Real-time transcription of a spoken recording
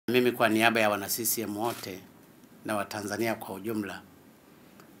Mimi kwa niaba ya wana CCM wote na Watanzania kwa ujumla,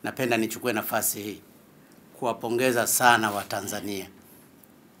 napenda nichukue nafasi hii kuwapongeza sana Watanzania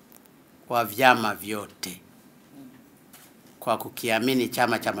kwa vyama vyote kwa kukiamini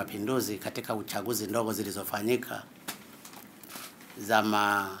Chama cha Mapinduzi katika uchaguzi ndogo zilizofanyika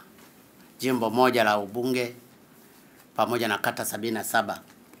za jimbo moja la ubunge pamoja na kata 77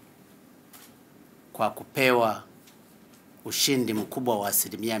 kwa kupewa ushindi mkubwa wa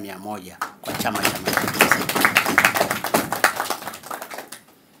 100% kwa Chama cha Mapinduzi.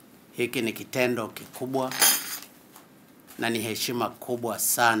 Hiki ni kitendo kikubwa na ni heshima kubwa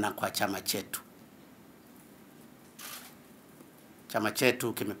sana kwa chama chetu. Chama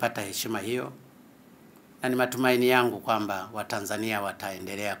chetu kimepata heshima hiyo na ni matumaini yangu kwamba Watanzania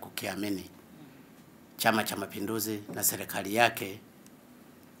wataendelea kukiamini Chama cha Mapinduzi na serikali yake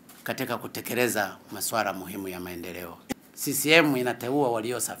katika kutekeleza masuala muhimu ya maendeleo. CCM inateua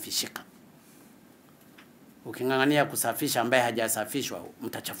waliosafishika. Ukingangania kusafisha ambaye hajasafishwa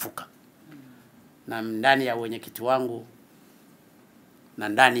mtachafuka. Na ndani ya wenyekiti wangu na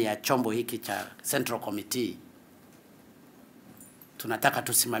ndani ya chombo hiki cha Central Committee tunataka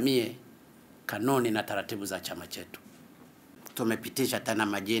tusimamie kanuni na taratibu za chama chetu. Tumepitisha tena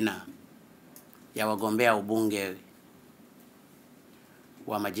majina ya wagombea ubunge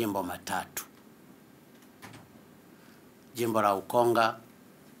wa majimbo matatu: jimbo la Ukonga,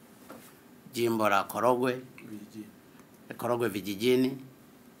 jimbo la Korogwe Vijijini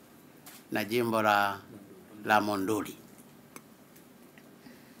na jimbo la Monduli.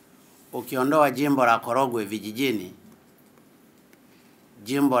 Ukiondoa jimbo la Korogwe Vijijini,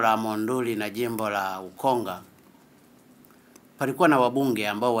 jimbo la Monduli na jimbo la Ukonga, palikuwa na wabunge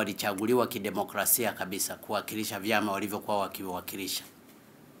ambao walichaguliwa kidemokrasia kabisa kuwakilisha vyama walivyokuwa wakiwakilisha.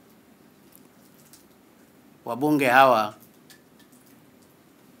 Wabunge hawa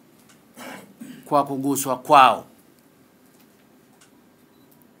kwa kuguswa kwao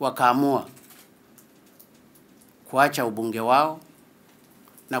wakaamua kuacha ubunge wao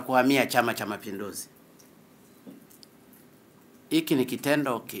na kuhamia Chama cha Mapinduzi. Hiki ni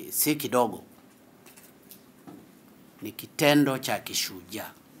kitendo si kidogo, ni kitendo cha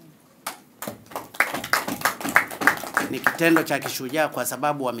kishujaa. Ni kitendo cha kishujaa kwa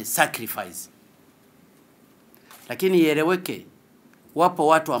sababu wamesacrifice. Lakini ieleweke, wapo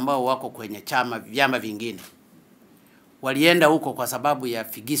watu ambao wako kwenye vyama vingine walienda huko kwa sababu ya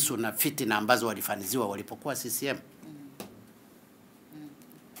figisu na fitina ambazo walifaniziwa walipokuwa CCM.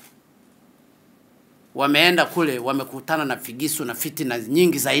 Wameenda kule wamekutana na figisu na fitina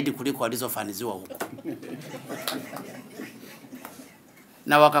nyingi zaidi kuliko walizofaniziwa huko.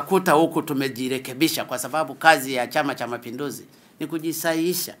 Na wakakuta huku tumejirekebisha kwa sababu kazi ya Chama cha Mapinduzi ni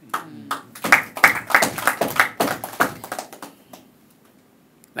kujisahihisha.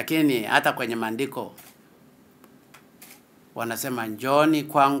 Lakini hata kwenye maandiko wanasema njoni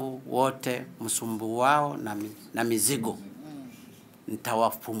kwangu wote msumbuao na mizigo,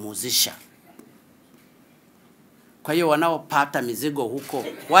 nitawapumuzisha. Kwa hiyo wanaopata mizigo huko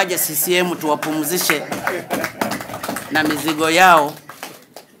waje CCM tuwapumuzishe na mizigo yao,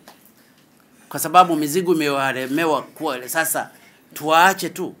 kwa sababu mizigo imewalemewa kwa sasa. Tuwaache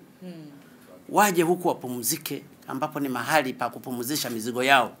tu waje huku wapumzike, ambapo ni mahali pa kupumuzisha mizigo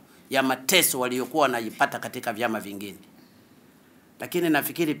yao ya mateso waliokuwa wanaipata katika vyama vingine. Lakini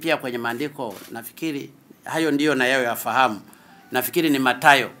nafikiri pia kwenye maandiko, nafikiri hayo ndiyo na yao yafahamu. Nafikiri ni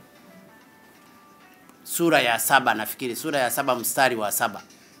Mathayo sura ya 7, nafikiri sura ya 7 mstari wa 7.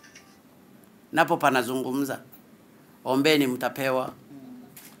 Napo panazungumza, ombeni mtapewa,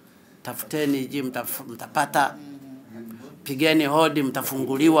 tafuteni mtapata, pigeni hodi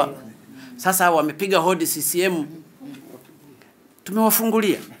mtafunguliwa. Sasa wamepiga hodi CCM,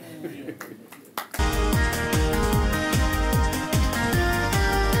 tumewafungulia.